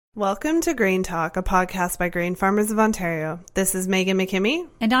Welcome to GrainTALK, a podcast by grain farmers of Ontario. This is Megan McKimmie.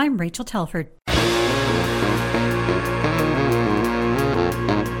 And I'm Rachel Telford.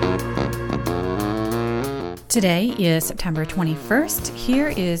 Today is September 21st.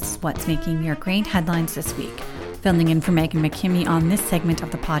 Here is what's making your grain headlines this week. Filling in for Megan McKimmie on this segment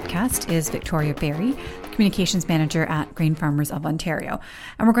of the podcast is Victoria Berry, Communications Manager at Grain Farmers of Ontario.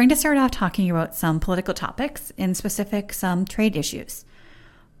 And we're going to start off talking about some political topics, in specific some trade issues.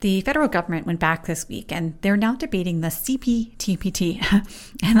 The federal government went back this week and they're now debating the CPTPP.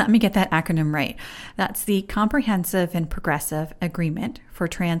 And let me get that acronym right. That's the Comprehensive and Progressive Agreement for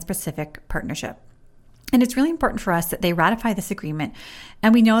Trans-Pacific Partnership. And it's really important for us that they ratify this agreement.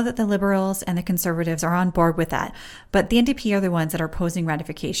 And we know that the Liberals and the Conservatives are on board with that. But the NDP are the ones that are opposing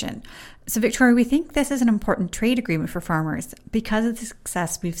ratification. So Victoria, we think this is an important trade agreement for farmers because of the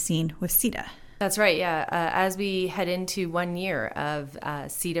success we've seen with CETA. That's right, yeah. As we head into 1 year of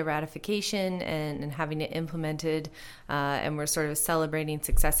CETA ratification and having it implemented, and we're sort of celebrating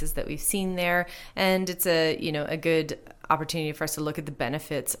successes that we've seen there, and it's a good opportunity for us to look at the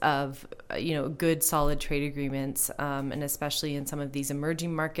benefits of good solid trade agreements, and especially in some of these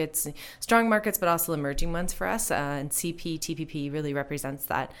emerging markets, strong markets, but also emerging ones for us. And CPTPP really represents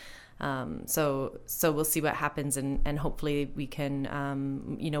that. So we'll see what happens, and hopefully we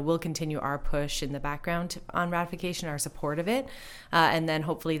can, we'll continue our push in the background on ratification, our support of it. And then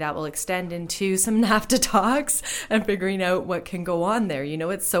hopefully that will extend into some NAFTA talks and figuring out what can go on there.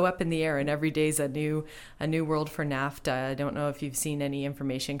 It's so up in the air, and every day's a new world for NAFTA. I don't know if you've seen any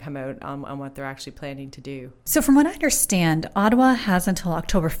information come out on what they're actually planning to do. So from what I understand, Ottawa has until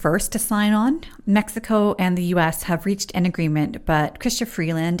October 1st to sign on. Mexico and the U.S. have reached an agreement, but Chrystia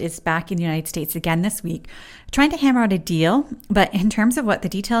Freeland is back in the United States again this week, trying to hammer out a deal. But in terms of what the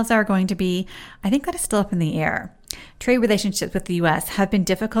details are going to be, I think that is still up in the air. Trade relationships with the U.S. have been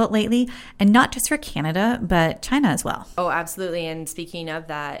difficult lately, and not just for Canada, but China as well. Oh, absolutely. And speaking of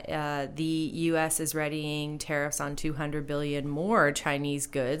that, the U.S. is readying tariffs on 200 billion more Chinese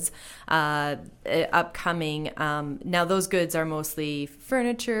goods upcoming. Now, those goods are mostly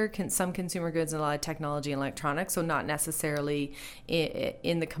furniture, some consumer goods, and a lot of technology and electronics, so not necessarily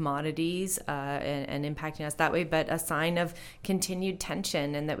in the commodities and impacting us that way, but a sign of continued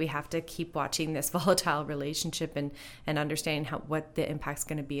tension, and that we have to keep watching this volatile relationship and understanding what the impact's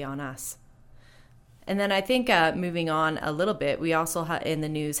going to be on us. And then I think moving on a little bit, we also in the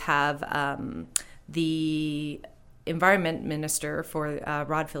news have the Environment Minister for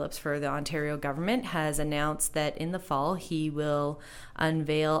Rod Phillips for the Ontario government has announced that in the fall he will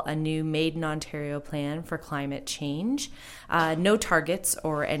unveil a new Made in Ontario plan for climate change. No targets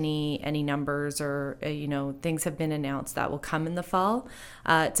or any numbers or things have been announced that will come in the fall.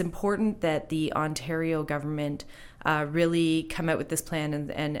 It's important that the Ontario government really come out with this plan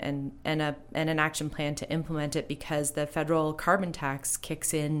and an action plan to implement it, because the federal carbon tax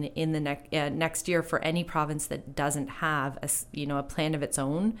kicks in the next year for any province that doesn't have a plan of its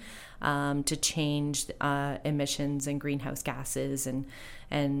own to change emissions and greenhouse gases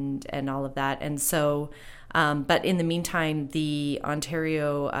and all of that. And so but in the meantime, the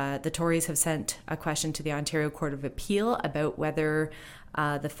Tories have sent a question to the Ontario Court of Appeal about whether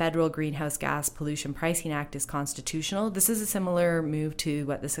the Federal Greenhouse Gas Pollution Pricing Act is constitutional. This is a similar move to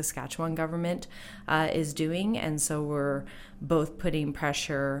what the Saskatchewan government is doing, and so we're both putting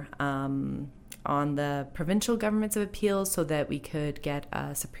pressure on the provincial governments of appeals so that we could get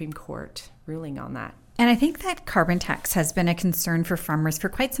a Supreme Court ruling on that. And I think that carbon tax has been a concern for farmers for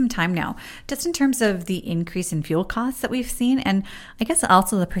quite some time now, just in terms of the increase in fuel costs that we've seen. And I guess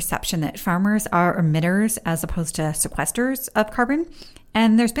also the perception that farmers are emitters as opposed to sequesters of carbon.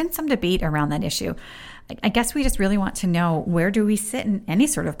 And there's been some debate around that issue. I guess we just really want to know, where do we sit in any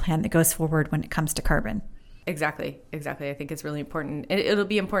sort of plan that goes forward when it comes to carbon? Exactly. I think it's really important. It'll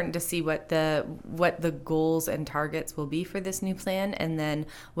be important to see what the goals and targets will be for this new plan, and then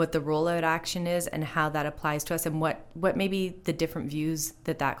what the rollout action is and how that applies to us, and what maybe the different views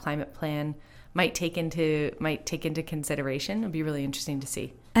that climate plan might take into consideration. It'll be really interesting to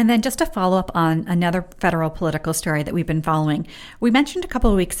see. And then just to follow up on another federal political story that we've been following, we mentioned a couple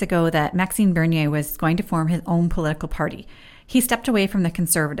of weeks ago that Maxime Bernier was going to form his own political party. He stepped away from the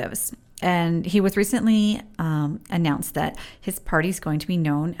Conservatives, and he was recently announced that his party is going to be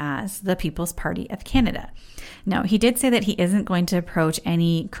known as the People's Party of Canada. Now, he did say that he isn't going to approach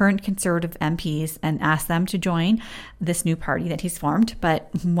any current Conservative MPs and ask them to join this new party that he's formed, but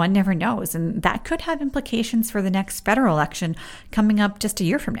one never knows, and that could have implications for the next federal election coming up just a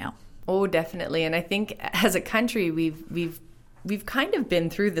year from now. Oh, definitely. And I think as a country, we've we've kind of been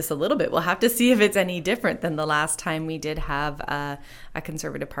through this a little bit. We'll have to see if it's any different than the last time we did have a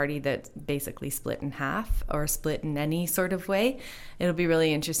Conservative Party that basically split in half or split in any sort of way. It'll be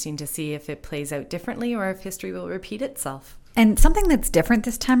really interesting to see if it plays out differently or if history will repeat itself. And something that's different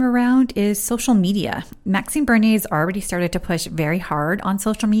this time around is social media. Maxime Bernier's already started to push very hard on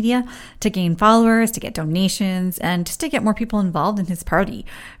social media to gain followers, to get donations, and just to get more people involved in his party.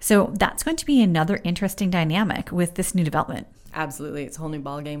 So that's going to be another interesting dynamic with this new development. Absolutely. It's a whole new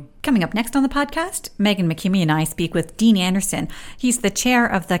ballgame. Coming up next on the podcast, Megan McKimmie and I speak with Dean Anderson. He's the chair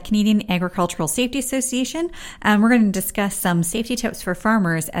of the Canadian Agricultural Safety Association, and we're going to discuss some safety tips for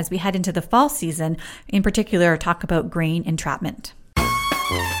farmers as we head into the fall season, in particular, talk about grain entrapment.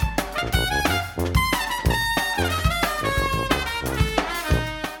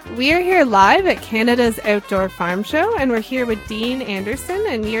 We are here live at Canada's Outdoor Farm Show, and we're here with Dean Anderson,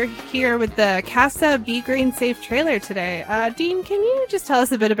 and you're here with the CASA Be Grain Safe trailer today. Dean, can you just tell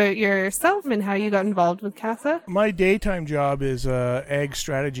us a bit about yourself and how you got involved with CASA? My daytime job is ag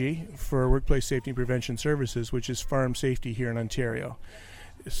strategy for Workplace Safety and Prevention Services, which is farm safety here in Ontario.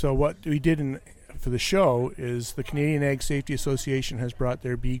 So what we did for the show is the Canadian Ag Safety Association has brought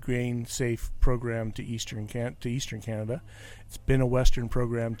their Be Grain Safe program to Eastern Canada. It's been a Western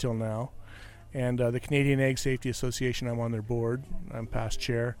program till now. And the Canadian Ag Safety Association, I'm on their board. I'm past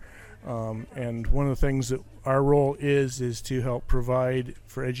chair. And one of the things that our role is to help provide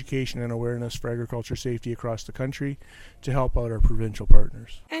for education and awareness for agriculture safety across the country to help out our provincial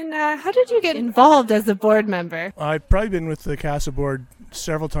partners. And how did you get involved as a board member? I've probably been with the CASA board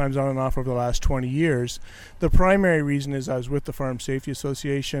several times on and off over the last 20 years. The primary reason is I was with the Farm Safety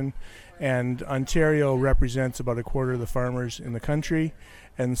Association, and Ontario represents about a quarter of the farmers in the country.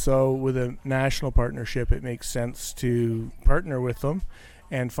 And so with a national partnership, it makes sense to partner with them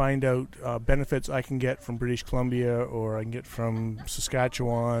and find out benefits I can get from British Columbia, or I can get from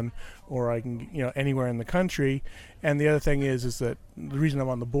Saskatchewan, or I can, anywhere in the country. And the other thing is that the reason I'm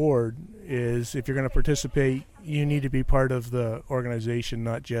on the board is if you're going to participate, you need to be part of the organization,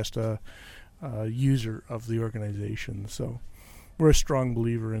 not just a user of the organization. So we're a strong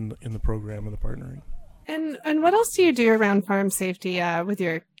believer in the program and the partnering. And what else do you do around farm safety with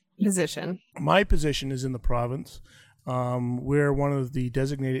your position? My position is in the province. We're one of the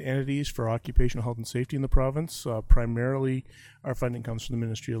designated entities for occupational health and safety in the province. Primarily, our funding comes from the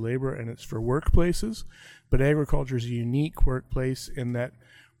Ministry of Labour, and it's for workplaces. But agriculture is a unique workplace in that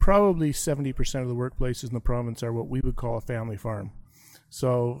probably 70% of the workplaces in the province are what we would call a family farm.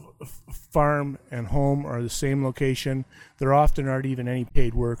 So farm and home are the same location. There often aren't even any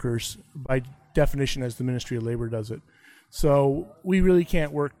paid workers by definition as the Ministry of Labour does it. So we really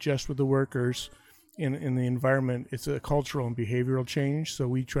can't work just with the workers in the environment. It's a cultural and behavioral change, so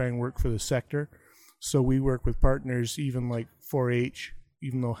we try and work for the sector. So we work with partners even like 4-H,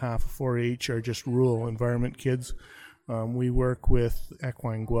 even though half of 4-H are just rural environment kids. We work with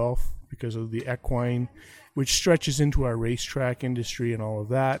equine Guelph because of the equine, which stretches into our racetrack industry and all of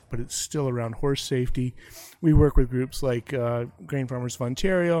that, but it's still around horse safety. We work with groups like Grain Farmers of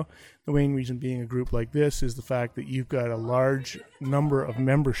Ontario. The main reason being a group like this is the fact that you've got a large number of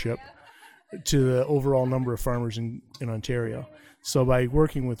membership to the overall number of farmers in Ontario. So by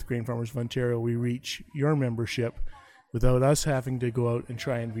working with Grain Farmers of Ontario, we reach your membership without us having to go out and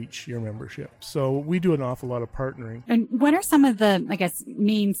try and reach your membership. So we do an awful lot of partnering. And what are some of the,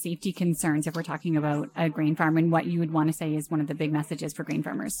 main safety concerns if we're talking about a grain farm, and what you would want to say is one of the big messages for grain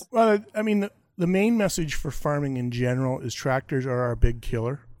farmers? Well, the main message for farming in general is tractors are our big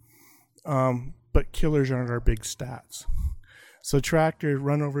killer, but killers aren't our big stats. So tractor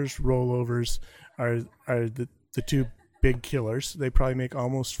runovers, rollovers are the two big killers. They probably make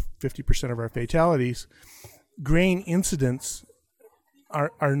almost 50% of our fatalities. Grain incidents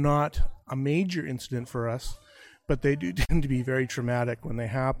are not a major incident for us, but they do tend to be very traumatic when they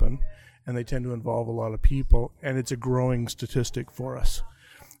happen, and they tend to involve a lot of people, and it's a growing statistic for us.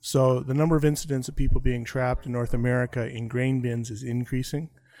 So the number of incidents of people being trapped in North America in grain bins is increasing.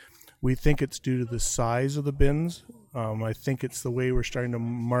 We think it's due to the size of the bins. I think it's the way we're starting to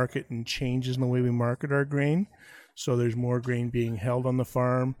market and changes in the way we market our grain. So there's more grain being held on the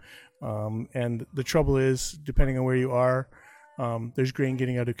farm. And the trouble is, depending on where you are, there's grain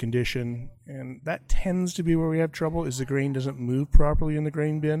getting out of condition. And that tends to be where we have trouble, is the grain doesn't move properly in the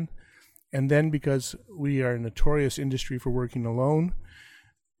grain bin. And then because we are a notorious industry for working alone,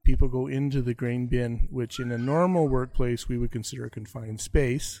 people go into the grain bin, which in a normal workplace we would consider a confined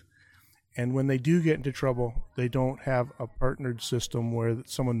space. And when they do get into trouble, they don't have a partnered system where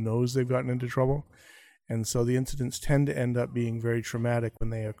someone knows they've gotten into trouble. And so the incidents tend to end up being very traumatic when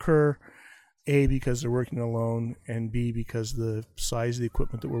they occur. A, because they're working alone, and B, because the size of the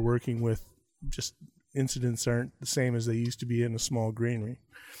equipment that we're working with, just incidents aren't the same as they used to be in a small granary.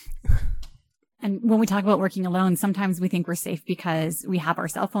 And when we talk about working alone, sometimes we think we're safe because we have our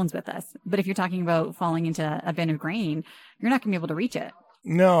cell phones with us. But if you're talking about falling into a bin of grain, you're not going to be able to reach it.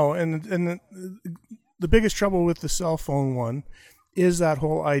 No, and the biggest trouble with the cell phone one is that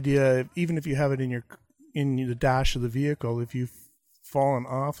whole idea, even if you have it in the dash of the vehicle, if you've fallen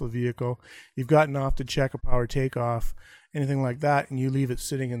off the vehicle, you've gotten off to check a power takeoff, anything like that, and you leave it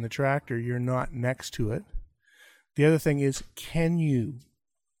sitting in the tractor, you're not next to it. The other thing is, can you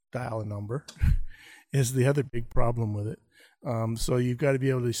dial a number? Is the other big problem with it. So you've got to be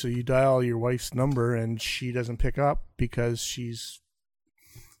able to, so you dial your wife's number and she doesn't pick up because she's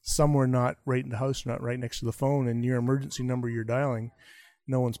somewhere not right in the house, not right next to the phone, and your emergency number you're dialing,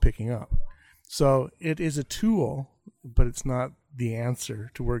 no one's picking up. So it is a tool, but it's not the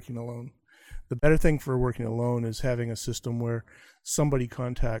answer to working alone. The better thing for working alone is having a system where somebody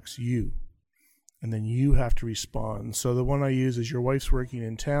contacts you and then you have to respond. So the one I use is your wife's working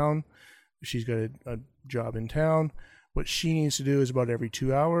in town. She's got a job in town. What she needs to do is about every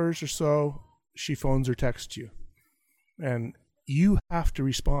 2 hours or so, she phones or texts you. And you have to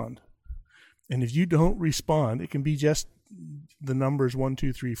respond. And if you don't respond, it can be just the numbers 1,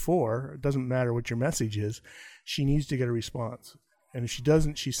 2, 3, 4. It doesn't matter what your message is. She needs to get a response. And if she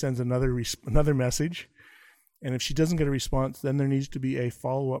doesn't, she sends another message. And if she doesn't get a response, then there needs to be a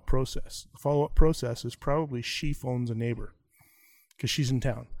follow-up process. The follow-up process is probably she phones a neighbor because she's in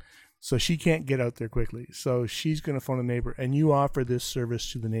town. So she can't get out there quickly. So she's going to phone a neighbor, and you offer this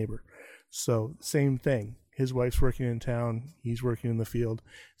service to the neighbor. So same thing. His wife's working in town. He's working in the field.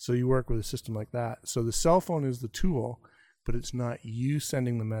 So you work with a system like that. So the cell phone is the tool, but it's not you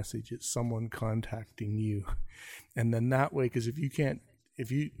sending the message. It's someone contacting you. And then that way, because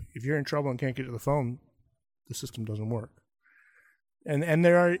if you're in trouble and can't get to the phone, the system doesn't work. And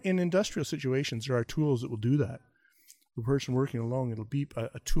there are, in industrial situations, there are tools that will do that. The person working alone, it'll beep,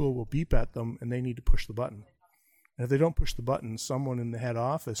 a tool will beep at them, and they need to push the button. And if they don't push the button, someone in the head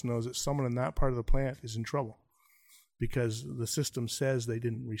office knows that someone in that part of the plant is in trouble because the system says they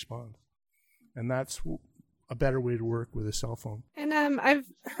didn't respond. And that's a better way to work with a cell phone. And I've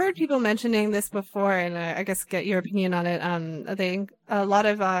heard people mentioning this before, and I guess get your opinion on it. I think a lot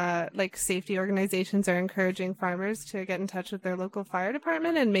of safety organizations are encouraging farmers to get in touch with their local fire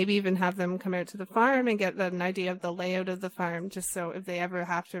department and maybe even have them come out to the farm and get an idea of the layout of the farm, just so if they ever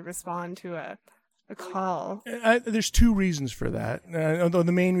have to respond to a call. There's two reasons for that. Although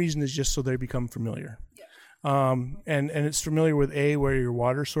the main reason is just so they become familiar. And it's familiar with where your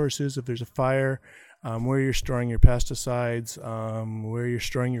water source is if there's a fire, where you're storing your pesticides, where you're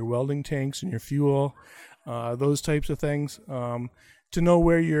storing your welding tanks and your fuel, those types of things. To know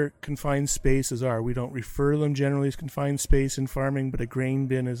where your confined spaces are. We don't refer them generally as confined space in farming, but a grain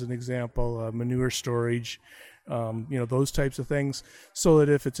bin is an example, manure storage, those types of things, so that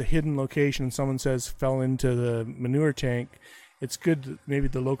if it's a hidden location and someone says fell into the manure tank, it's good that maybe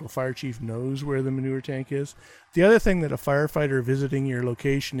the local fire chief knows where the manure tank is. The other thing that a firefighter visiting your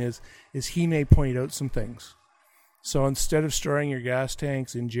location is he may point out some things. So instead of storing your gas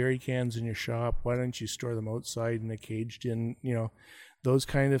tanks in jerry cans in your shop, why don't you store them outside in a caged in, those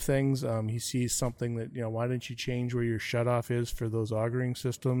kind of things. He sees something that, why don't you change where your shutoff is for those augering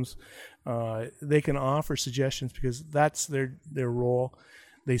systems? They can offer suggestions because that's their role.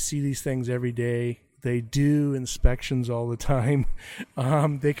 They see these things every day. They do inspections all the time.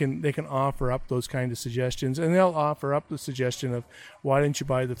 They can offer up those kind of suggestions, and they'll offer up the suggestion of why don't you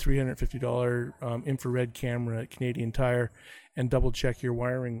buy the $350 infrared camera at Canadian Tire and double check your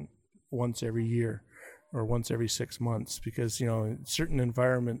wiring once every year or once every 6 months, because in certain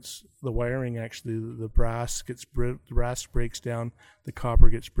environments the wiring actually the brass breaks down, the copper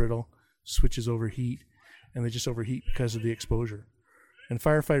gets brittle, switches overheat, and they just overheat because of the exposure. And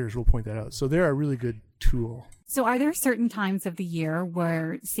firefighters will point that out. So they're a really good tool. So are there certain times of the year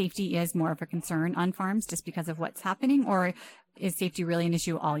where safety is more of a concern on farms just because of what's happening, or is safety really an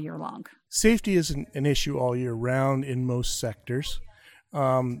issue all year long? Safety is an issue all year round in most sectors.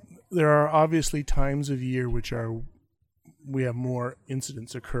 There are obviously times of year we have more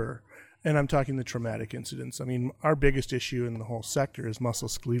incidents occur. And I'm talking the traumatic incidents. I mean, our biggest issue in the whole sector is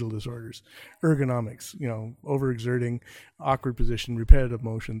musculoskeletal disorders, ergonomics, overexerting, awkward position, repetitive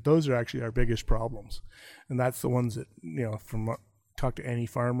motion. Those are actually our biggest problems. And that's the ones that, talk to any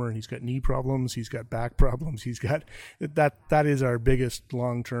farmer and he's got knee problems, he's got back problems, he's got, that is our biggest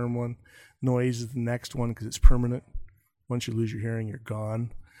long-term one. Noise is the next one because it's permanent. Once you lose your hearing, you're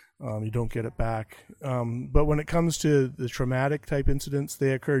gone. You don't get it back. But when it comes to the traumatic type incidents,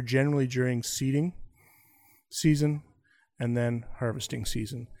 they occur generally during seeding season and then harvesting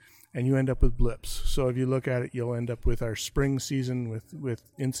season. And you end up with blips. So if you look at it, you'll end up with our spring season with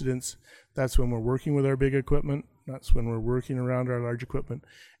incidents. That's when we're working with our big equipment. That's when we're working around our large equipment.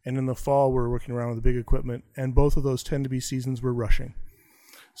 And in the fall, we're working around with the big equipment. And both of those tend to be seasons we're rushing.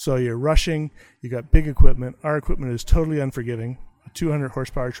 So you're rushing, you got big equipment. Our equipment is totally unforgiving. A 200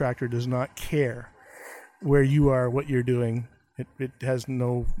 horsepower tractor does not care where you are, what you're doing. It has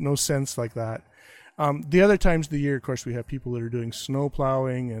no sense like that. The other times of the year, of course, we have people that are doing snow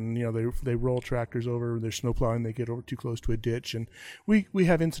plowing, and they roll tractors over. They're snow plowing, they get over too close to a ditch, and we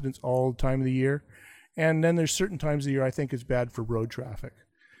have incidents all the time of the year. And then there's certain times of the year I think it's bad for road traffic.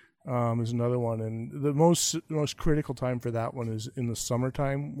 Is another one, and the most critical time for that one is in the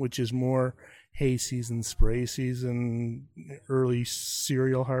summertime, which is more hay season, spray season, early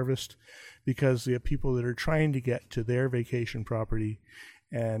cereal harvest, because we have people that are trying to get to their vacation property,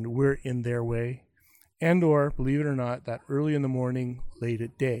 and we're in their way. And or, believe it or not, that early in the morning, late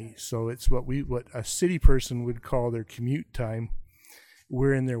at day. So it's what a city person would call their commute time.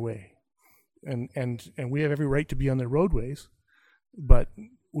 We're in their way. And we have every right to be on their roadways, but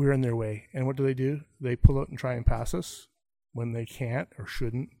we're in their way. And what do? They pull out and try and pass us when they can't or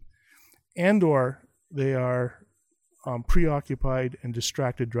shouldn't. And or they are preoccupied and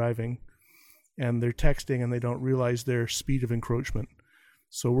distracted driving, and they're texting and they don't realize their speed of encroachment.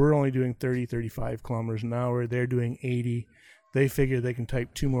 So we're only doing 30, 35 kilometers an hour. They're doing 80. They figure they can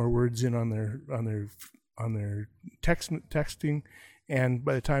type 2 more words in on their texting, and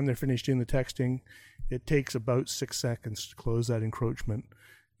by the time they're finished doing the texting, it takes about 6 seconds to close that encroachment.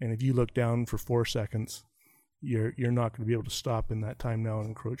 And if you look down for 4 seconds, you're not going to be able to stop in that time now in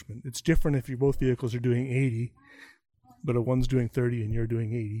encroachment. It's different if both vehicles are doing 80, but if one's doing 30 and you're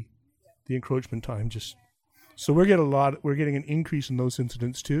doing 80. The encroachment time just... So we're getting an increase in those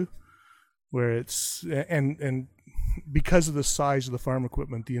incidents too, where it's and because of the size of the farm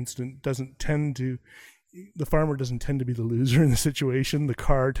equipment, the farmer doesn't tend to be the loser in the situation. The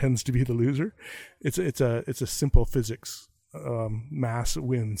car tends to be the loser. It's a simple physics. Mass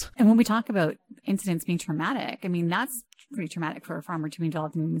wins. And when we talk about incidents being traumatic, I mean, that's pretty traumatic for a farmer to be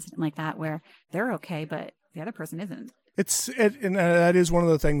involved in an incident like that where they're okay, but the other person isn't. And that is one of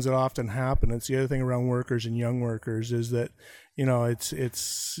the things that often happen. It's the other thing around workers and young workers is that,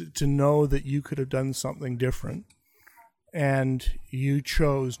 it's to know that you could have done something different and you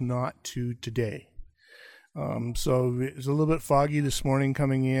chose not to today. So it's a little bit foggy this morning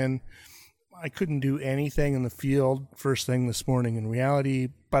coming in. I couldn't do anything in the field first thing this morning in reality,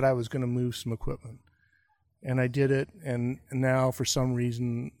 but I was going to move some equipment. And I did it, and now for some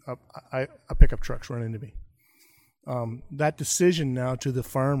reason a pickup truck's run into me. That decision now to the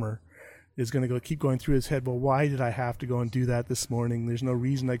farmer is going to keep going through his head. Well, why did I have to go and do that this morning? There's no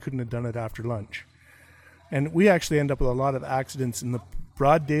reason I couldn't have done it after lunch. And we actually end up with a lot of accidents in the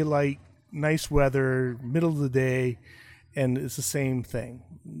broad daylight, nice weather, middle of the day, and it's the same thing.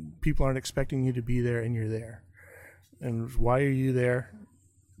 People aren't expecting you to be there, and you're there. And why are you there?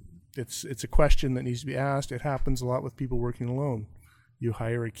 It's a question that needs to be asked. It happens a lot with people working alone. You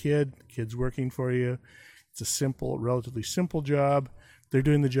hire a kid's working for you. It's a relatively simple job. They're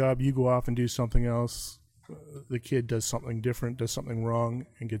doing the job. You go off and do something else. The kid does something different, does something wrong,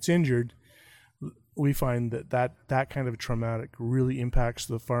 and gets injured. We find that kind of traumatic really impacts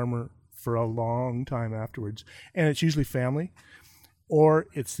the farmer for a long time afterwards. And it's usually family, or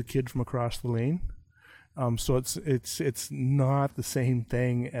it's the kid from across the lane. So it's not the same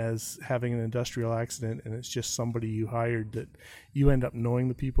thing as having an industrial accident, and it's just somebody you hired that you end up knowing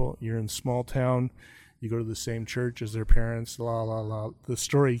the people. You're in a small town. You go to the same church as their parents, The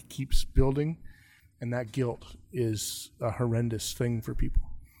story keeps building, and that guilt is a horrendous thing for people.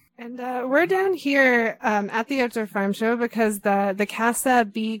 And we're down here at the Outdoor Farm Show because the CASA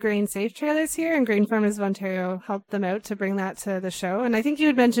Be Grain Safe trailers here and Grain Farmers of Ontario helped them out to bring that to the show. And I think you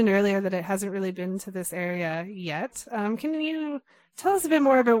had mentioned earlier that it hasn't really been to this area yet. Can you tell us a bit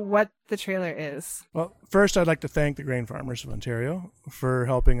more about what the trailer is? Well, first I'd like to thank the Grain Farmers of Ontario for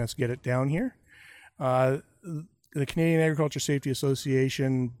helping us get it down here. The Canadian Agriculture Safety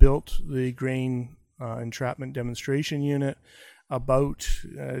Association built the grain entrapment demonstration unit I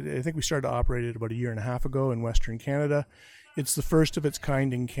think we started to operate it about a year and a half ago in Western Canada. It's the first of its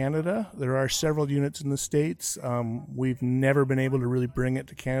kind in Canada. There are several units in the States. We've never been able to really bring it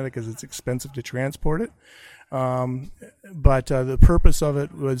to Canada because it's expensive to transport it. But the purpose of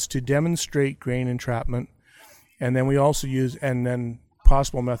it was to demonstrate grain entrapment, and then we also use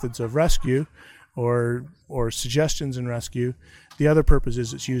possible methods of rescue or suggestions in rescue. The other purpose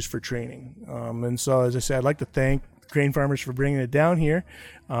is it's used for training. And so, as I said, I'd like to thank grain farmers for bringing it down here.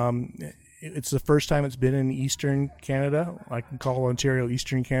 It's the first time it's been in Eastern Canada. I can call Ontario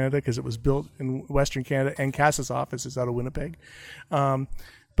Eastern Canada because it was built in Western Canada, and CASA's office is out of Winnipeg.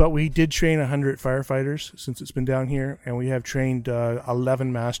 But we did train 100 firefighters since it's been down here, and we have trained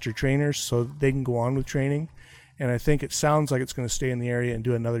 11 master trainers so they can go on with training. And I think it sounds like it's going to stay in the area and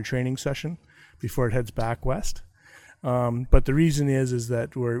do another training session before it heads back west. But the reason is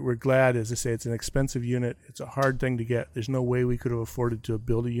that we're glad, as I say, it's an expensive unit. It's a hard thing to get. There's no way we could have afforded to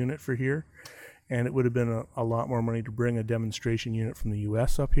build a unit for here, and it would have been a lot more money to bring a demonstration unit from the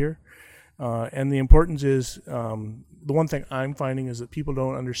U.S. up here. And the importance is, the one thing I'm finding is that people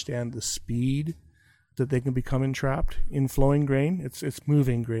don't understand the speed that they can become entrapped in flowing grain. It's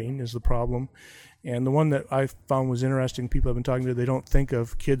moving grain is the problem. And the one that I found was interesting, people I've been talking to, they don't think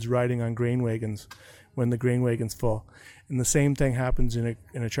of kids riding on grain wagons when the grain wagon's full. And the same thing happens in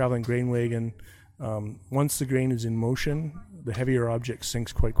a traveling grain wagon. Once the grain is in motion, the heavier object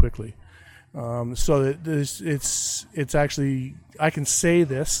sinks quite quickly. So that it's actually, I can say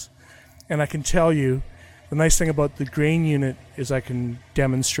this, and I can tell you, the nice thing about the grain unit is I can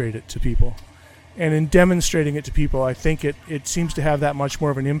demonstrate it to people. And in demonstrating it to people, I think it seems to have that much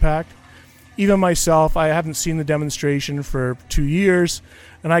more of an impact. Even myself, I haven't seen the demonstration for 2 years,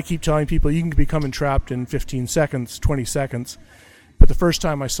 and I keep telling people you can become entrapped in 15 seconds, 20 seconds. But the first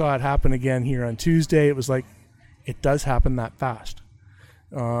time I saw it happen again here on Tuesday, it was like, it does happen that fast.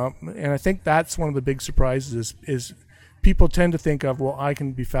 And I think that's one of the big surprises is people tend to think of, well, I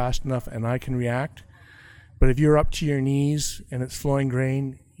can be fast enough and I can react. But if you're up to your knees and it's flowing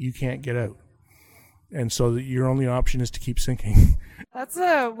grain, you can't get out. And so your only option is to keep sinking. That's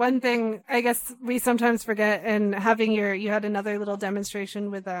one thing I guess we sometimes forget. And having you had another little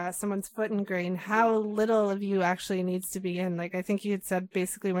demonstration with someone's foot in grain, how little of you actually needs to be in. Like I think you had said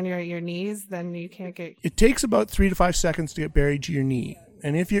basically when you're at your knees, then you can't get... It takes about 3 to 5 seconds to get buried to your knee.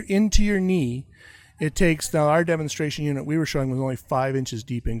 And if you're into your knee, it takes, now our demonstration unit we were showing was only 5 inches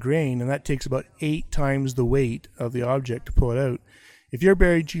deep in grain, and that takes about 8 times the weight of the object to pull it out. If you're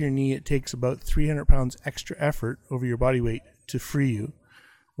buried to your knee, it takes about 300 pounds extra effort over your body weight to free you.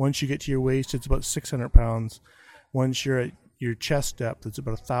 Once you get to your waist, it's about 600 pounds. Once you're at your chest depth, it's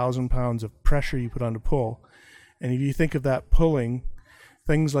about 1,000 pounds of pressure you put on to pull. And if you think of that pulling,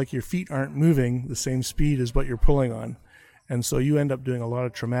 things like your feet aren't moving the same speed as what you're pulling on. And so you end up doing a lot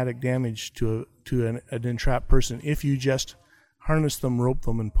of traumatic damage to an entrapped person if you just harness them, rope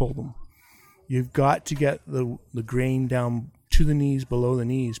them, and pull them. You've got to get the grain down to the knees, below the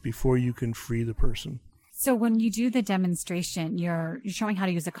knees, before you can free the person. So when you do the demonstration, you're showing how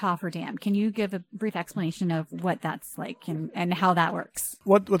to use a cofferdam. Can you give a brief explanation of what that's like and how that works?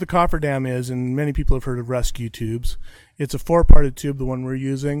 What the cofferdam is, and many people have heard of rescue tubes. It's a 4-parted tube, the one we're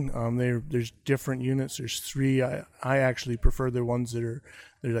using. There's different units. There's 3. I actually prefer the ones they're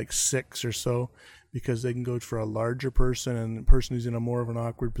like 6 or so, because they can go for a larger person and a person who's in a more of an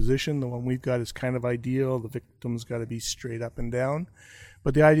awkward position. The one we've got is kind of ideal. The victim's got to be straight up and down.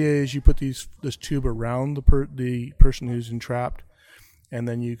 But the idea is you put this tube around the person who's entrapped, and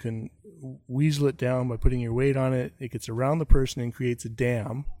then you can weasel it down by putting your weight on it. It gets around the person and creates a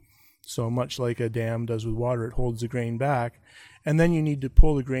dam. So much like a dam does with water, it holds the grain back. And then you need to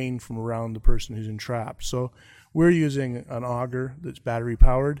pull the grain from around the person who's entrapped. So we're using an auger that's battery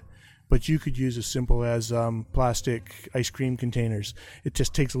powered, but you could use as simple as plastic ice cream containers. It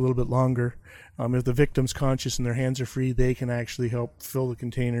just takes a little bit longer. If the victim's conscious and their hands are free, they can actually help fill the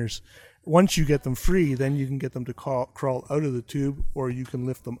containers. Once you get them free, then you can get them to crawl out of the tube, or you can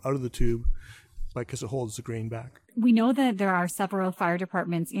lift them out of the tube because it holds the grain back. We know that there are several fire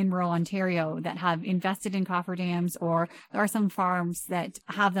departments in rural Ontario that have invested in cofferdams, or there are some farms that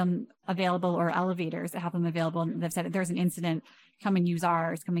have them available, or elevators that have them available. And they've said that there's an incident, come and use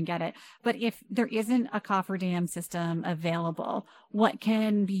ours, come and get it. But if there isn't a cofferdam system available, what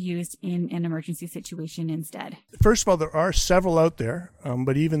can be used in an emergency situation instead? First of all, there are several out there,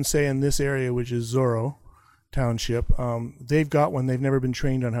 but even say in this area, which is Zorro Township, they've got one. They've never been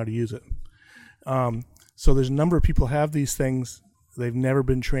trained on how to use it. So there's a number of people have these things. They've never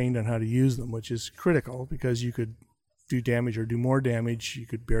been trained on how to use them, which is critical because you could do damage or do more damage. You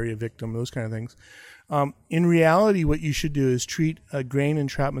could bury a victim, those kind of things. In reality, what you should do is treat a grain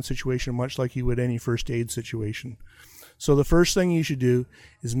entrapment situation much like you would any first aid situation. So the first thing you should do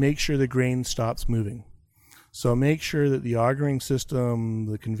is make sure the grain stops moving. So make sure that the augering system,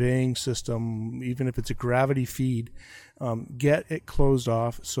 the conveying system, even if it's a gravity feed, get it closed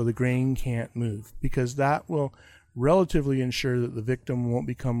off so the grain can't move, because that will relatively ensure that the victim won't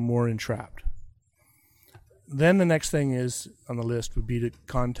become more entrapped. then the next thing is on the list would be to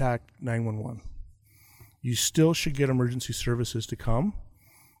contact 911. You still should get emergency services to come.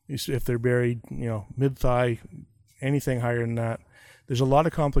 If they're buried, mid-thigh, anything higher than that. There's a lot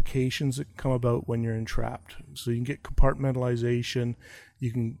of complications that come about when you're entrapped. So you can get compartmentalization,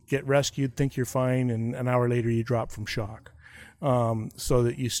 you can get rescued, think you're fine, and an hour later you drop from shock. So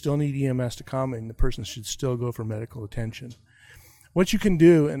that you still need EMS to come, and the person should still go for medical attention. What you can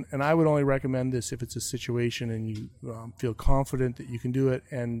do, and I would only recommend this if it's a situation and you feel confident that you can do it,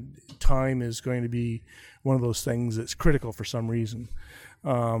 and time is going to be one of those things that's critical for some reason.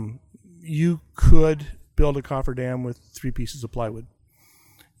 You could build a cofferdam with 3 pieces of plywood.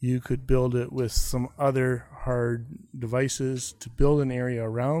 You could build it with some other hard devices to build an area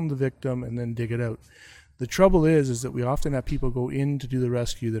around the victim and then dig it out. The trouble is that we often have people go in to do the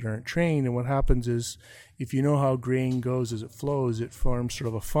rescue that aren't trained, and what happens is, if you know how grain goes as it flows, it forms sort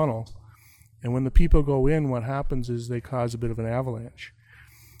of a funnel. And when the people go in, what happens is they cause a bit of an avalanche.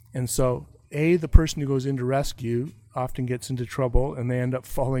 And so, the person who goes in to rescue often gets into trouble, and they end up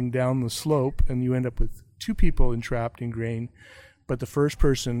falling down the slope, and you end up with 2 people entrapped in grain, but the first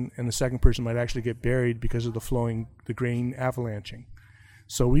person and the second person might actually get buried because of the grain avalanching.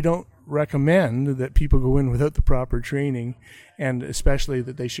 So we don't recommend that people go in without the proper training, and especially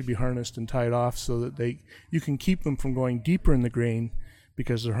that they should be harnessed and tied off so that you can keep them from going deeper in the grain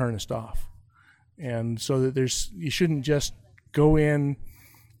because they're harnessed off. And so that you shouldn't just go in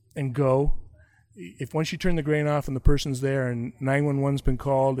and go. If once you turn the grain off and the person's there and 911's been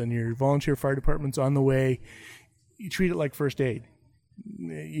called and your volunteer fire department's on the way, you treat it like first aid.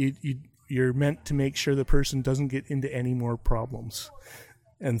 You're meant to make sure the person doesn't get into any more problems.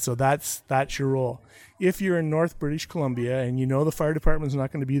 And so that's your role. If you're in North British Columbia and you know the fire department's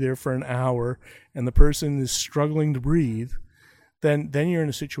not going to be there for an hour and the person is struggling to breathe, then you're in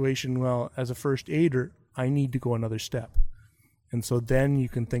a situation, well, as a first aider, I need to go another step. And so then you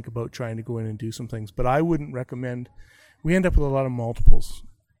can think about trying to go in and do some things. But I wouldn't recommend, we end up with a lot of multiples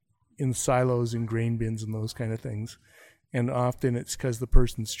in silos and grain bins and those kind of things. And often it's because the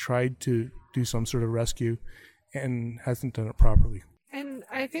person's tried to do some sort of rescue and hasn't done it properly. And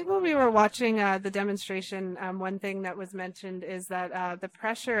I think when we were watching the demonstration, one thing that was mentioned is that the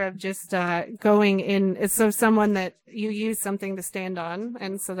pressure of just going in is so someone that you use something to stand on,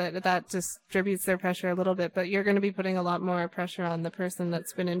 and so that distributes their pressure a little bit, but you're going to be putting a lot more pressure on the person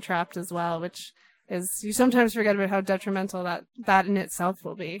that's been entrapped as well, which is, you sometimes forget about how detrimental that in itself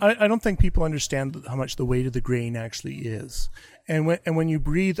will be. I don't think people understand how much the weight of the grain actually is. And when you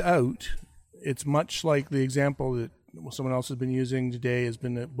breathe out, it's much like the example that someone else has been using today has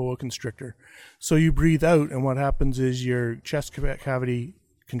been a boa constrictor. So you breathe out, and what happens is your chest cavity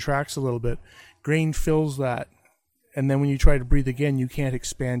contracts a little bit. Grain fills that, and then when you try to breathe again, you can't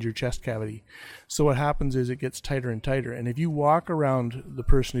expand your chest cavity. So what happens is it gets tighter and tighter. And if you walk around the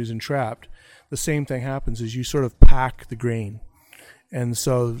person who's entrapped, the same thing happens, is you sort of pack the grain. And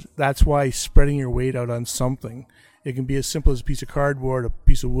so that's why spreading your weight out on something, it can be as simple as a piece of cardboard, a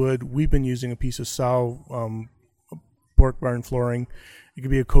piece of wood. We've been using a piece of sow pork barn flooring. It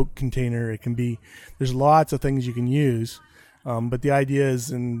could be a Coke container. It can be, there's lots of things you can use. But the idea is,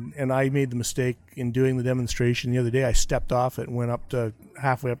 and I made the mistake in doing the demonstration the other day, I stepped off it and went up to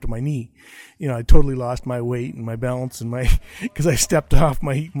halfway up to my knee. I totally lost my weight and my balance and because I stepped off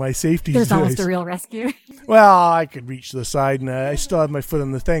my safety. There's almost a real rescue. Well, I could reach to the side and I still had my foot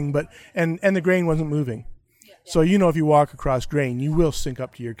on the thing, but, and the grain wasn't moving. So, if you walk across grain, you will sink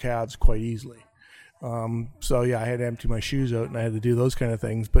up to your calves quite easily. So yeah, I had to empty my shoes out and I had to do those kind of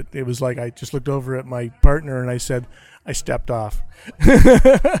things, but it was like, I just looked over at my partner and I said, I stepped off.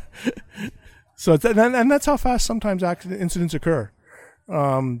 So and that's how fast sometimes incidents occur.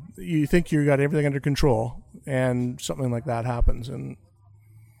 You think you got everything under control and something like that happens. And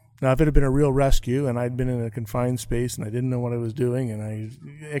now if it had been a real rescue and I'd been in a confined space and I didn't know what I was doing and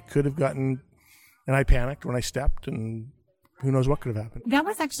it could have gotten, and I panicked when I stepped, and who knows what could have happened. That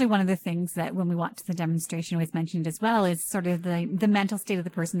was actually one of the things that when we watched the demonstration was mentioned as well, is sort of the mental state of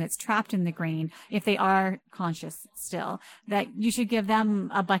the person that's trapped in the grain. If they are conscious still, that you should give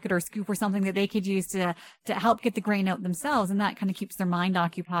them a bucket or a scoop or something that they could use to help get the grain out themselves. And that kind of keeps their mind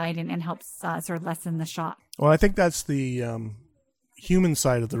occupied and helps sort of lessen the shock. Well, I think that's the human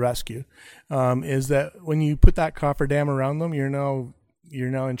side of the rescue, is that when you put that cofferdam around them, you're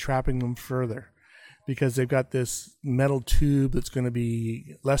now entrapping them further. Because they've got this metal tube that's going to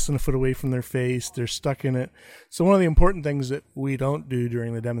be less than a foot away from their face. They're stuck in it. So one of the important things that we don't do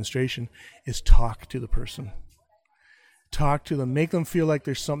during the demonstration is talk to the person. Talk to them. Make them feel like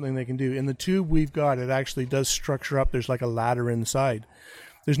there's something they can do. In the tube we've got, it actually does structure up. There's like a ladder inside.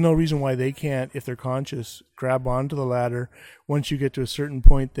 There's no reason why they can't, if they're conscious, grab onto the ladder. Once you get to a certain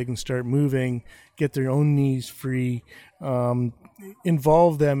point, they can start moving, get their own knees free,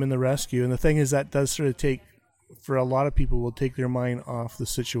 involve them in the rescue. And the thing is, that does sort of take, for a lot of people, will take their mind off the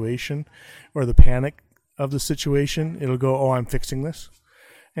situation or the panic of the situation. It'll go, oh, I'm fixing this.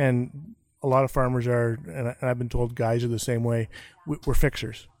 And a lot of farmers are, and I've been told guys are the same way, we're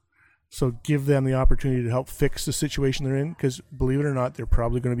fixers. So give them the opportunity to help fix the situation they're in, because believe it or not, they're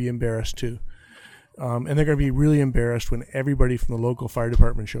probably going to be embarrassed too. And they're going to be really embarrassed when everybody from the local fire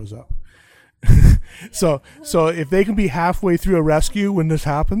department shows up. So if they can be halfway through a rescue when this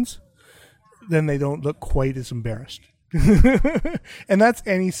happens, then they don't look quite as embarrassed. And that's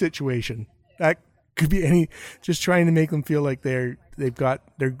any situation. That could be any, just trying to make them feel like they're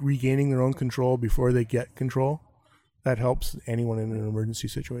regaining their own control before they get control. That helps anyone in an emergency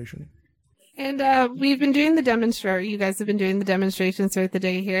situation. And we've been doing the demonstration. You guys have been doing the demonstrations throughout the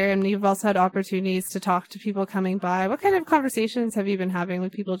day here, and you've also had opportunities to talk to people coming by. What kind of conversations have you been having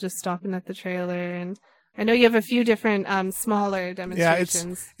with people just stopping at the trailer? And I know you have a few different smaller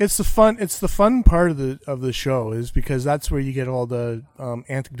demonstrations. Yeah, it's the fun. It's the fun part of the show, is because that's where you get all the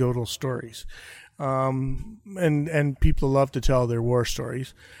anecdotal stories, and people love to tell their war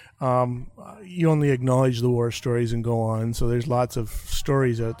stories. You only acknowledge the war stories and go on. So there's lots of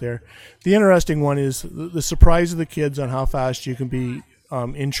stories out there. The interesting one is the surprise of the kids on how fast you can be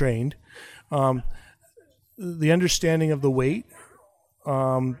entrained. The understanding of the weight.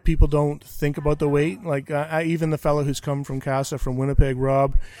 People don't think about the weight. Like even the fellow who's come from CASA from Winnipeg,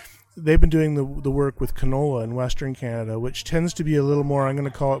 Rob, they've been doing the work with canola in Western Canada, which tends to be a little more, I'm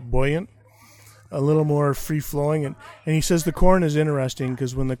going to call it buoyant, a little more free-flowing. And he says the corn is interesting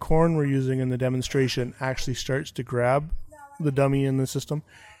because when the corn we're using in the demonstration actually starts to grab the dummy in the system,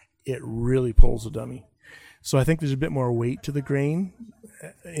 it really pulls the dummy. So I think there's a bit more weight to the grain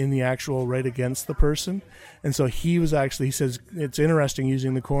in the actual right against the person. And so he says it's interesting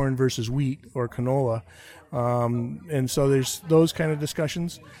using the corn versus wheat or canola. And so there's those kind of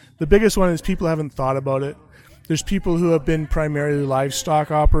discussions. The biggest one is people haven't thought about it. There's people who have been primarily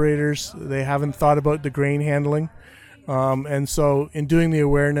livestock operators. They haven't thought about the grain handling. And so in doing the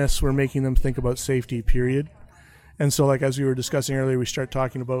awareness, we're making them think about safety, period. And so like as we were discussing earlier, we start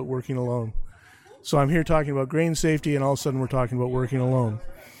talking about working alone. So I'm here talking about grain safety, and all of a sudden we're talking about working alone.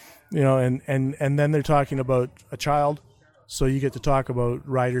 And then they're talking about a child. So you get to talk about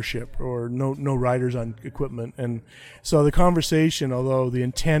ridership or no riders on equipment. And so the conversation, although the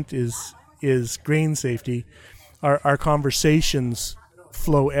intent is grain safety, our conversations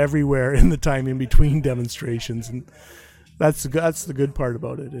flow everywhere in the time in between demonstrations, and that's the good part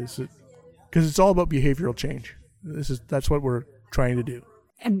about it, is because it's all about behavioral change. That's what we're trying to do.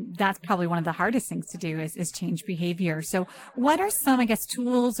 And that's probably one of the hardest things to do is change behavior. So what are some, I guess,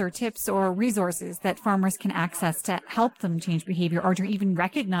 tools or tips or resources that farmers can access to help them change behavior, or to even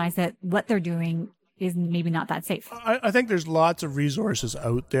recognize that what they're doing is maybe not that safe? I think there's lots of resources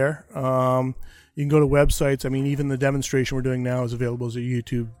out there. You can go to websites. I mean, even the demonstration we're doing now is available as a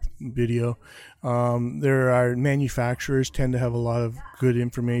YouTube video. There are manufacturers tend to have a lot of good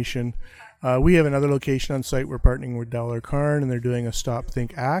information. We have another location on site. We're partnering with Dollar Carn, and they're doing a Stop,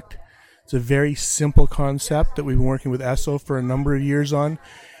 Think, Act. It's a very simple concept that we've been working with ESSO for a number of years on,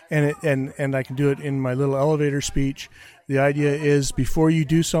 and I can do it in my little elevator speech. The idea is before you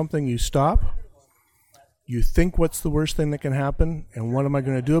do something, you stop. You think what's the worst thing that can happen, and what am I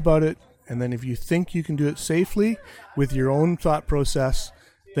going to do about it? And then if you think you can do it safely with your own thought process,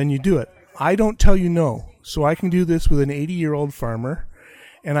 then you do it. I don't tell you no. So I can do this with an 80-year-old farmer,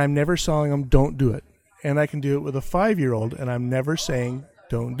 and I'm never telling them don't do it. And I can do it with a 5-year-old, and I'm never saying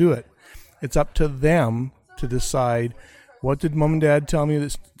don't do it. It's up to them to decide, what did mom and dad tell me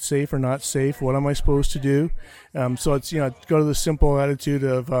that's safe or not safe? What am I supposed to do? So it's, go to the simple attitude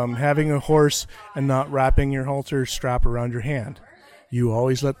of having a horse and not wrapping your halter strap around your hand. You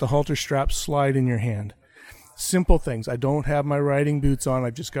always let the halter strap slide in your hand. Simple things. I don't have my riding boots on.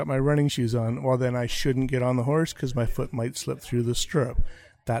 I've just got my running shoes on. Well, then I shouldn't get on the horse because my foot might slip through the stirrup.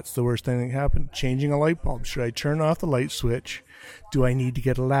 That's the worst thing that can happen. Changing a light bulb. Should I turn off the light switch? Do I need to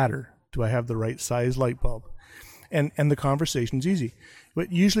get a ladder? Do I have the right size light bulb? And the conversation's easy.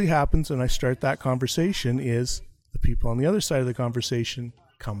 What usually happens when I start that conversation is the people on the other side of the conversation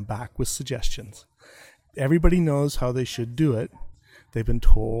come back with suggestions. Everybody knows how they should do it. They've been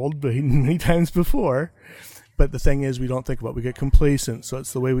told many times before. But the thing is, we don't think about it. We get complacent, so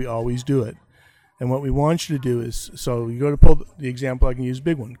it's the way we always do it. And what we want you to do is, so you go to pull the example, I can use a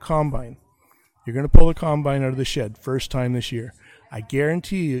big one, combine. You're going to pull a combine out of the shed first time this year. I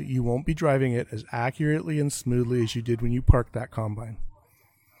guarantee you won't be driving it as accurately and smoothly as you did when you parked that combine.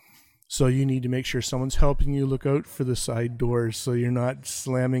 So you need to make sure someone's helping you look out for the side doors so you're not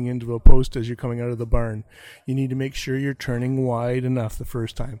slamming into a post as you're coming out of the barn. You need to make sure you're turning wide enough the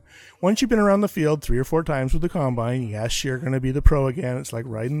first time. Once you've been around the field 3 or 4 times with the combine, yes, you're going to be the pro again. It's like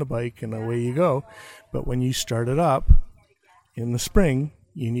riding the bike and away you go. But when you start it up in the spring,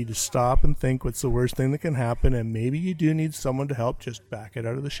 you need to stop and think what's the worst thing that can happen, and maybe you do need someone to help just back it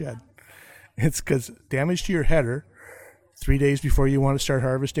out of the shed. It's because damage to your header 3 days before you want to start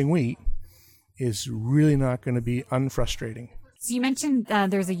harvesting wheat is really not going to be unfrustrating. So you mentioned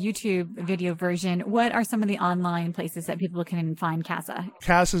there's a YouTube video version. What are some of the online places that people can find CASA?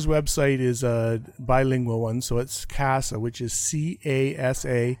 CASA's website is a bilingual one, so it's CASA, which is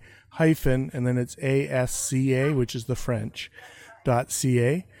CASA hyphen, and then it's ASCA, which is the French,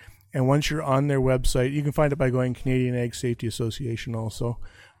 .ca. And once you're on their website, you can find it by going Canadian Ag Safety Association also.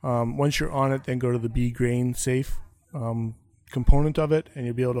 Once you're on it, then go to the Be Grain Safe component of it, and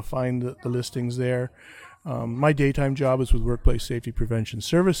you'll be able to find the listings there. My daytime job is with Workplace Safety Prevention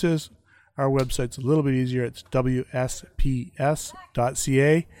Services. Our website's a little bit easier. It's WSPS.ca.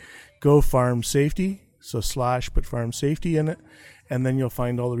 Go Farm Safety, so / put Farm Safety in it, and then you'll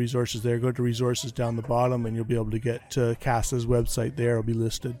find all the resources there. Go to resources down the bottom, and you'll be able to get to CASA's website there. It'll be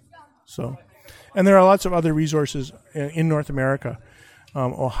listed. And there are lots of other resources in North America.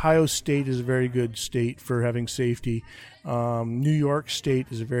 Ohio State is a very good state for having safety. New York State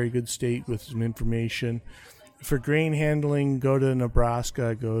is a very good state with some information. For grain handling, go to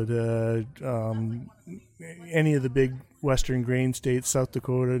Nebraska, go to any of the big western grain states, South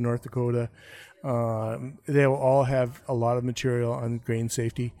Dakota, North Dakota. They will all have a lot of material on grain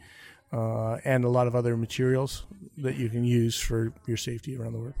safety and a lot of other materials that you can use for your safety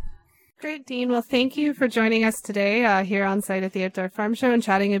around the world. Great, Dean. Well, thank you for joining us today here on site at the Outdoor Farm Show and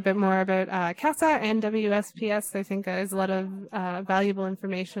chatting a bit more about CASA and WSPS. I think there's a lot of valuable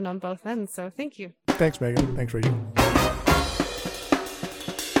information on both ends, so thank you. Thanks, Megan. Thanks, Rachel.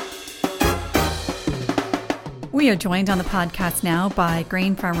 We are joined on the podcast now by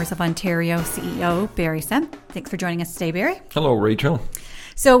Grain Farmers of Ontario CEO Barry Senft. Thanks for joining us today, Barry. Hello, Rachel.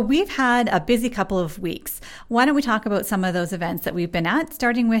 So we've had a busy couple of weeks. Why don't we talk about some of those events that we've been at,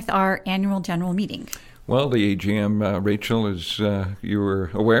 starting with our annual general meeting? Well, the AGM, Rachel, as you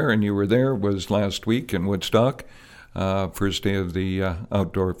were aware and you were there, was last week in Woodstock, first day of the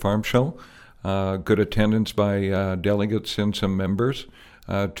Outdoor Farm Show. Good attendance by delegates and some members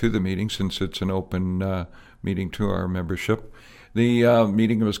to the meeting, since it's an open meeting to our membership. The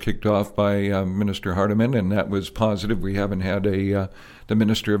meeting was kicked off by Minister Hardeman, and that was positive. We haven't had the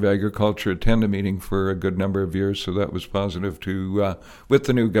Minister of Agriculture attend a meeting for a good number of years, so that was positive to, with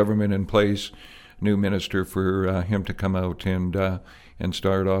the new government in place, new minister, for him to come out and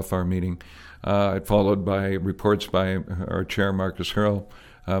start off our meeting. It followed by reports by our chair, Marcus Hurrell,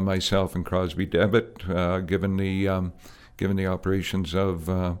 myself, and Crosby Devitt, given the operations of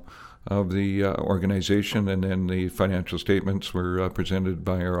the organization, and then the financial statements were presented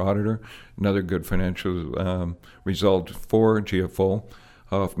by our auditor. Another good financial result for GFO.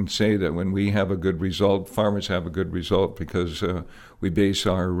 I often say that when we have a good result, farmers have a good result, because we base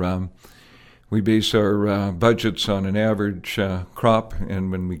our budgets on an average crop,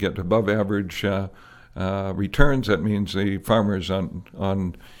 and when we get above average returns, that means the farmers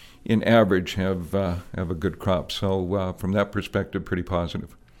in average have a good crop. So from that perspective, pretty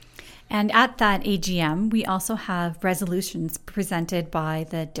positive. And at that AGM, we also have resolutions presented by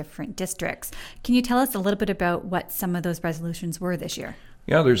the different districts. Can you tell us a little bit about what some of those resolutions were this year?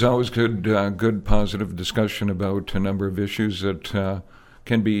 Yeah, there's always good positive discussion about a number of issues that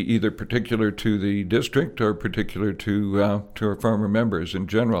can be either particular to the district or particular to our farmer members in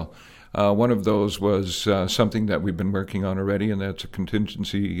general. One of those was something that we've been working on already, and that's a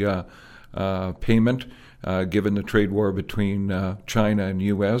contingency payment. Given the trade war between China and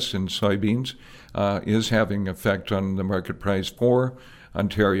U.S. and soybeans, is having effect on the market price for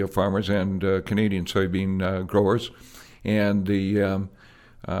Ontario farmers and Canadian soybean growers. And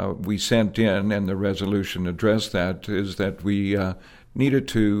we sent in, and the resolution addressed that, is that we needed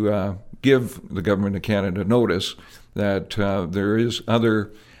to give the Government of Canada notice that there is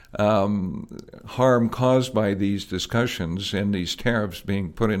other harm caused by these discussions and these tariffs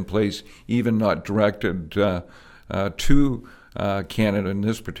being put in place, even not directed to Canada in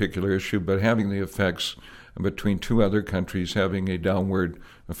this particular issue, but having the effects between two other countries, having a downward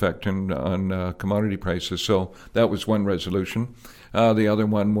effect on commodity prices. So that was one resolution. The other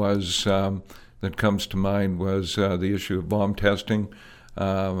one was that comes to mind was the issue of bomb testing.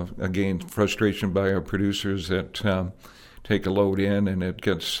 Again, frustration by our producers that take a load in and it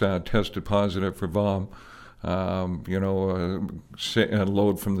gets tested positive for VOM. a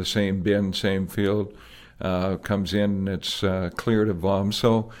load from the same bin, same field, comes in, it's cleared of VOM.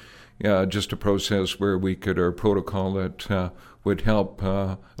 So, just a process where we could, or a protocol that would help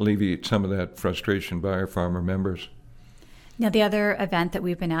alleviate some of that frustration by our farmer members. Now, the other event that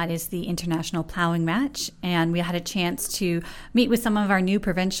we've been at is the International Plowing Match, and we had a chance to meet with some of our new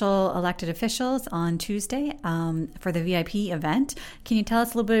provincial elected officials on Tuesday for the VIP event. Can you tell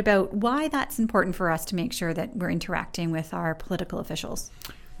us a little bit about why that's important for us to make sure that we're interacting with our political officials?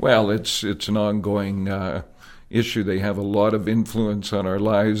 Well, it's an ongoing issue. They have a lot of influence on our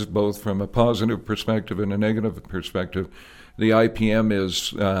lives, both from a positive perspective and a negative perspective. The IPM is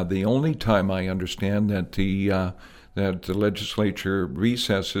the only time I understand that the legislature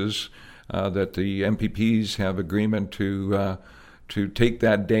recesses, that the MPPs have agreement to take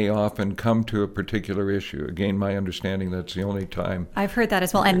that day off and come to a particular issue. Again, my understanding, that's the only time. I've heard that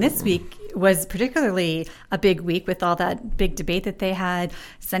as well. And this week was particularly a big week with all that big debate that they had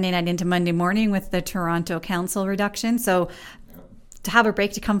Sunday night into Monday morning with the Toronto Council reduction. So to have a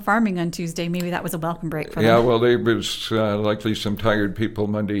break to come farming on Tuesday, maybe that was a welcome break for them. Yeah, well, there was likely some tired people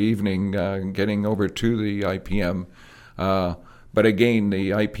Monday evening getting over to the IPM. But again, the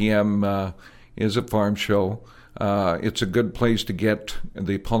IPM is a farm show. It's a good place to get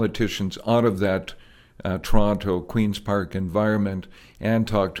the politicians out of that Toronto, Queen's Park environment and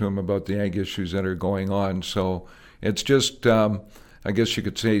talk to them about the ag issues that are going on. So it's just, I guess you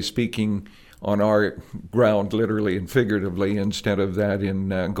could say, speaking on our ground, literally and figuratively, instead of that in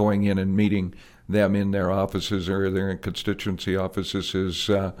going in and meeting them in their offices or their constituency offices is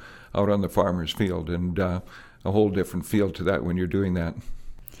out on the farmer's field. And a whole different feel to that when you're doing that.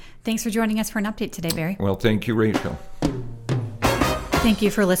 Thanks for joining us for an update today, Barry. Well, thank you, Rachel. Thank you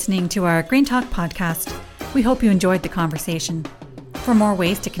for listening to our GrainTALK podcast. We hope you enjoyed the conversation. For more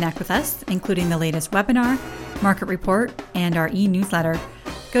ways to connect with us, including the latest webinar, market report, and our e-newsletter,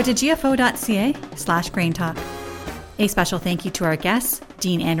 go to gfo.ca/GrainTALK. A special thank you to our guests,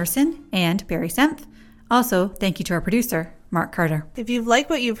 Dean Anderson and Barry Senft. Also, thank you to our producer, Mark Carter. If you've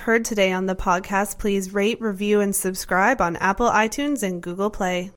liked what you've heard today on the podcast, please rate, review, and subscribe on Apple, iTunes, and Google Play.